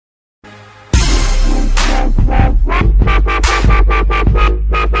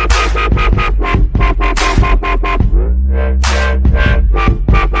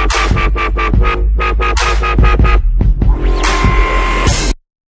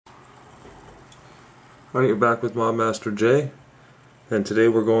Alright, you're back with Master J, and today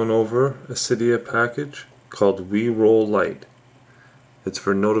we're going over a Cydia package called Weeroll Lite. It's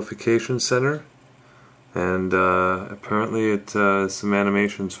for Notification Center, and apparently it has some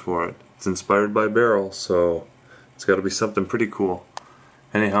animations for it. It's inspired by Weeroll, so it's got to be something pretty cool.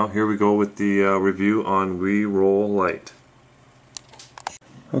 Anyhow, here we go with the review on Weeroll Lite.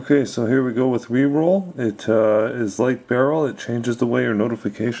 Okay, so here we go with Weeroll. It is like Weeroll. It changes the way your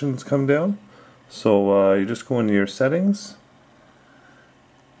notifications come down. So you just go into your settings,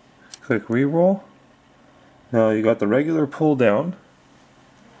 click Weeroll. Now you got the regular pull down,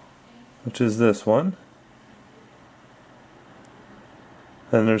 which is this one.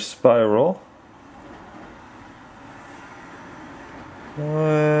 Then there's spiral.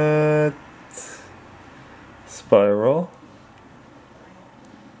 What? Spiral.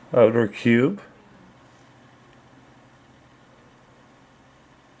 Outer cube.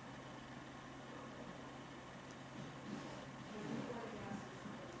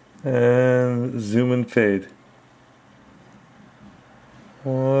 And zoom and fade.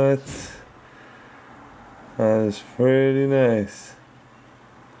 What? That is pretty nice.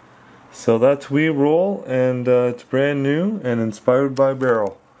 So that's Weeroll, and it's brand new and inspired by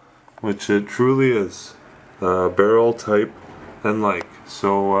Weeroll, which it truly is. Weeroll type and like.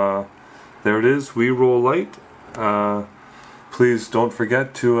 So there it is, Weeroll Lite. Please don't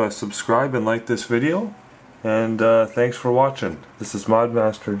forget to subscribe and like this video. And thanks for watching. This is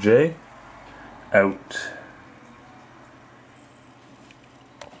Master J, out.